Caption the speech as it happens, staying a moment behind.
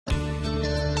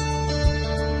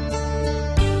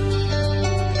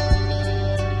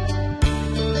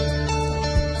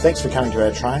Thanks for coming to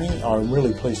our training. I'm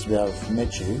really pleased to be able to have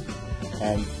met you.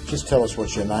 And just tell us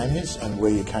what your name is and where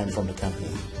you came from the company.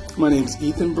 My name's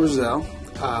Ethan Brazel.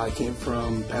 I came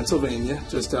from Pennsylvania,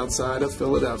 just outside of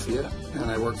Philadelphia,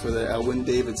 and I work for the Elwyn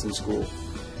Davidson School.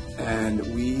 And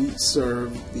we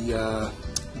serve the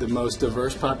most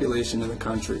diverse population in the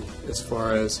country as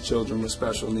far as children with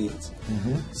special needs.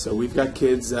 So we've got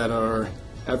kids that are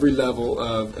every level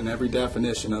of and every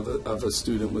definition of a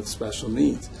student with special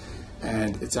needs.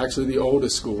 And it's actually the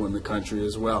oldest school in the country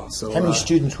as well. So how many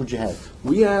students would you have?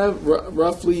 We have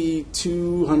roughly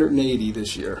 280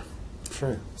 this year.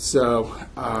 True. So,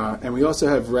 and we also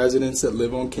have residents that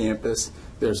live on campus.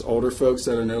 There's older folks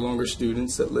that are no longer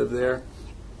students that live there,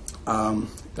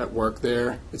 that work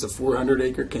there. It's a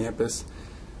 400-acre campus.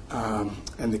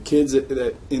 And the kids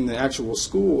that in the actual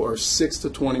school are 6 to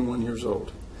 21 years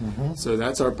old. So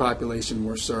that's our population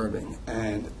we're serving.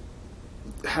 And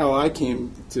how I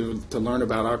came to learn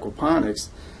about aquaponics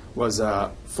was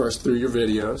first through your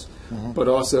videos, but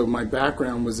also my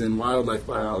background was in wildlife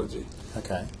biology,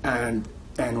 and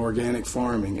organic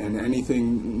farming and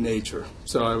anything nature.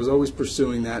 So I was always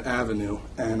pursuing that avenue,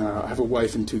 and I have a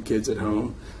wife and 2 kids at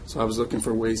home, so I was looking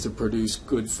for ways to produce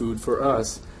good food for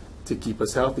us to keep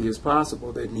us healthy as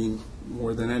possible. They mean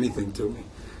more than anything to me.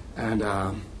 And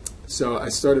so I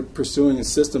started pursuing a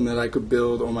system that I could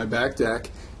build on my back deck,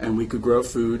 and we could grow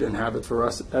food and have it for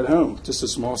us at home, just a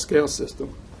small scale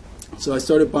system. So I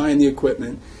started buying the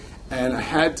equipment, and I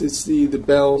had to see the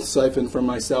Bell siphon for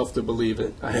myself to believe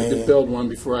it. I had to build one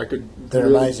before I could. They're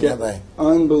really amazing, aren't they?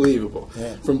 Unbelievable.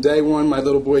 Yeah. From day one, my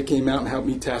little boy came out and helped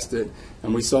me test it,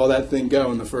 and we saw that thing go,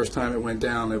 and the first time it went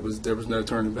down, there was no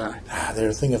turning back. They're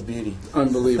a thing of beauty.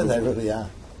 Unbelievable. They really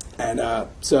are. And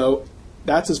so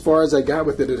that's as far as I got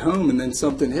with it at home, and then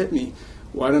something hit me.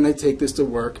 Why don't I take this to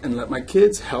work and let my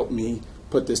kids help me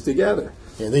put this together?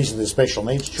 Yeah, these are the special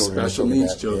needs children. Special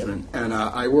needs children. Yeah. And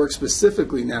I work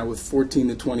specifically now with 14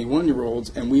 to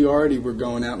 21-year-olds, and we already were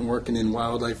going out and working in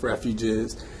wildlife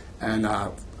refuges and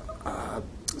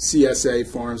CSA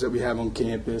farms that we have on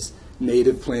campus,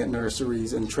 native plant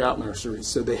nurseries, and trout nurseries.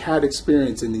 So they had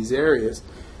experience in these areas.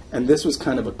 And this was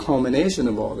kind of a culmination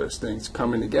of all those things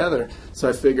coming together. So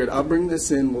I figured I'll bring this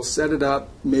in, we'll set it up,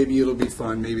 maybe it'll be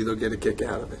fun, maybe they'll get a kick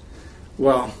out of it.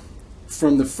 Well,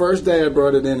 from the first day I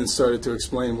brought it in and started to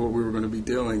explain what we were going to be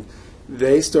doing,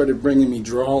 they started bringing me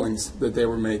drawings that they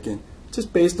were making,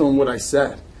 just based on what I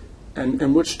said.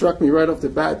 And what struck me right off the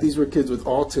bat, these were kids with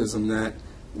autism that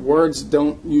words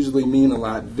don't usually mean a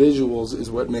lot. Visuals is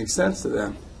what makes sense to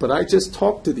them. But I just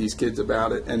talked to these kids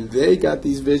about it, and they got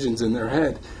these visions in their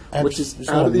head, which is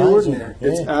out of the ordinary. Yeah.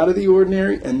 It's out of the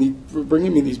ordinary, and they're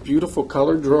bringing me these beautiful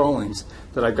colored drawings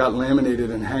that I got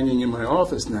laminated and hanging in my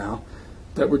office now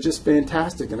that were just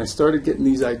fantastic. And I started getting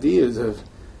these ideas of,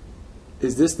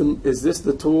 is this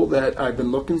the tool that I've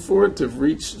been looking for to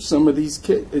reach some of these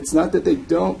kids? It's not that they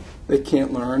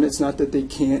can't learn. It's not that they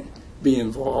can't be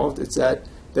involved. It's that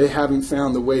they haven't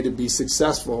found the way to be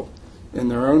successful in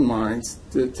their own minds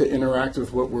to interact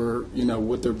with what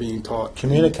they're being taught.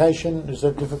 Communication, is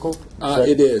that difficult?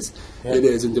 It is. Yeah. It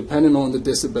is. And depending on the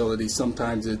disability,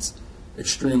 sometimes it's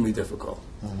extremely difficult.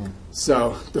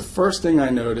 So the first thing I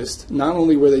noticed, not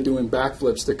only were they doing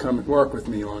backflips to come and work with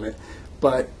me on it,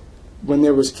 but when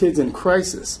there was kids in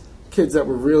crisis, kids that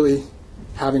were really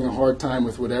having a hard time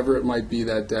with whatever it might be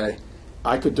that day,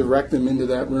 I could direct them into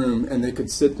that room, and they could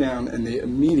sit down, and they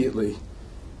immediately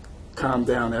calm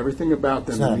down. Everything about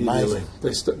them immediately.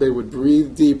 They would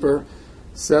breathe deeper,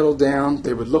 settle down.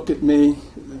 They would look at me.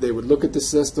 They would look at the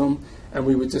system, and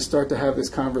we would just start to have this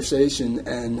conversation.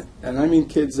 And I mean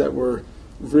kids that were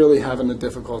really having a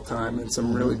difficult time in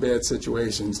some really bad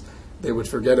situations. They would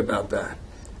forget about that.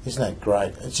 Isn't that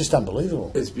great? It's just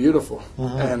unbelievable. It's beautiful.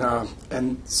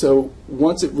 And so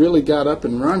once it really got up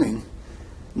and running,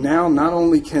 now not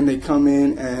only can they come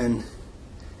in and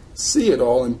see it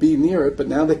all and be near it, but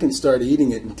now they can start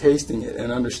eating it and tasting it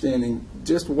and understanding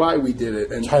just why we did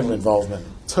it. And total involvement.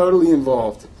 Totally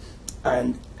involved.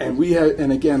 And we have,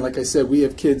 and again, like I said, we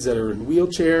have kids that are in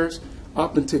wheelchairs,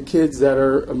 up into kids that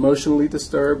are emotionally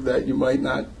disturbed that you might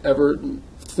not ever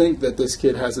think that this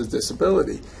kid has a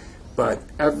disability. But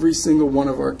every single one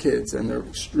of our kids, and they're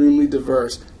extremely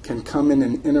diverse, can come in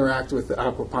and interact with the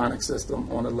aquaponics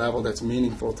system on a level that's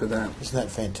meaningful to them. Isn't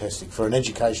that fantastic? For an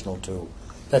educational tool,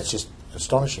 that's just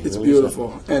astonishing. It's really,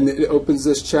 beautiful. And it opens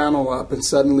this channel up, and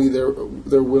suddenly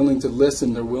they're willing to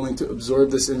listen, they're willing to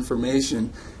absorb this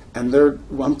information, and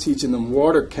I'm teaching them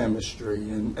water chemistry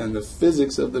and the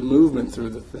physics of the movement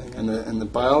through the thing, and the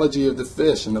biology of the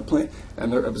fish and the plant,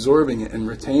 and they're absorbing it and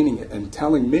retaining it and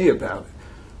telling me about it.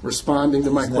 responding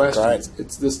to my Isn't that questions. great?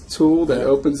 It's this tool that Yeah.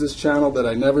 opens this channel that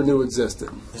I never knew existed.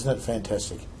 Isn't that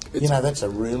fantastic? It's- You know, that's a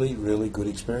really, really good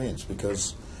experience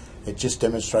because it just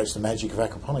demonstrates the magic of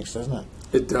aquaponics, doesn't it?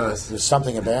 It does. There's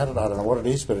something about it, I don't know what it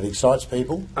is, but it excites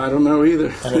people. I don't know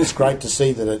either. And it's great to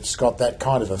see that it's got that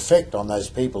kind of effect on those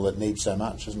people that need so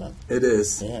much, isn't it? It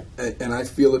is. Yeah. And I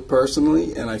feel it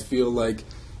personally, and I feel like,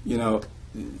 you know,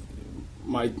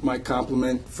 my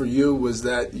compliment for you was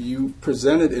that you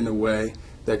presented in a way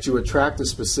that you attract a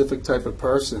specific type of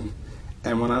person.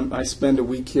 And when I spend a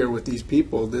week here with these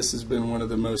people, this has been one of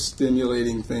the most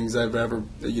stimulating things I've ever,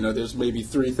 you know, there's maybe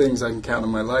 3 things I can count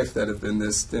in my life that have been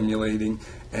this stimulating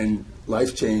and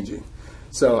life-changing.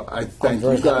 So I thank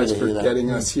very you guys happy to for hear that.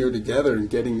 getting us here together and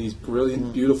getting these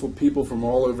brilliant, beautiful people from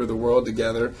all over the world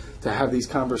together to have these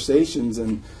conversations.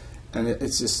 And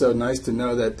it's just so nice to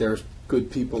know that there's good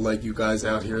people like you guys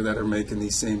out here that are making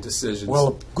these same decisions.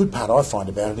 Well, the good part I find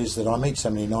about it is that I meet so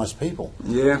many nice people.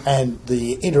 Yeah. And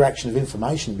the interaction of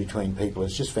information between people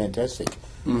is just fantastic.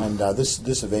 And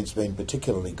this event's been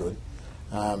particularly good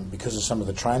because of some of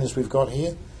the trainers we've got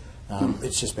here.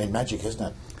 It's just been magic, hasn't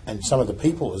it? And some of the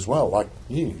people as well, like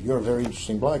you. You're a very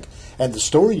interesting bloke. And the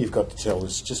story you've got to tell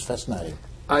is just fascinating.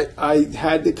 I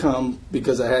had to come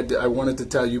because I wanted to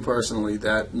tell you personally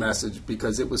that message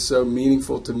because it was so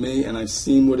meaningful to me, and I've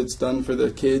seen what it's done for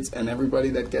the kids and everybody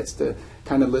that gets to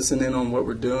kind of listen in on what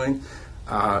we're doing.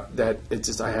 That it's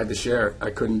just I had to share it. I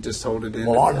couldn't just hold it in.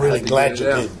 Well, I'm really glad you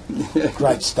did. did.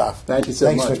 Great stuff. Thank you so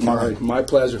Thanks much, for coming. Murray. My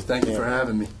pleasure. Thank you Yeah. for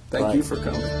having me. Thank Great. you for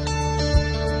coming.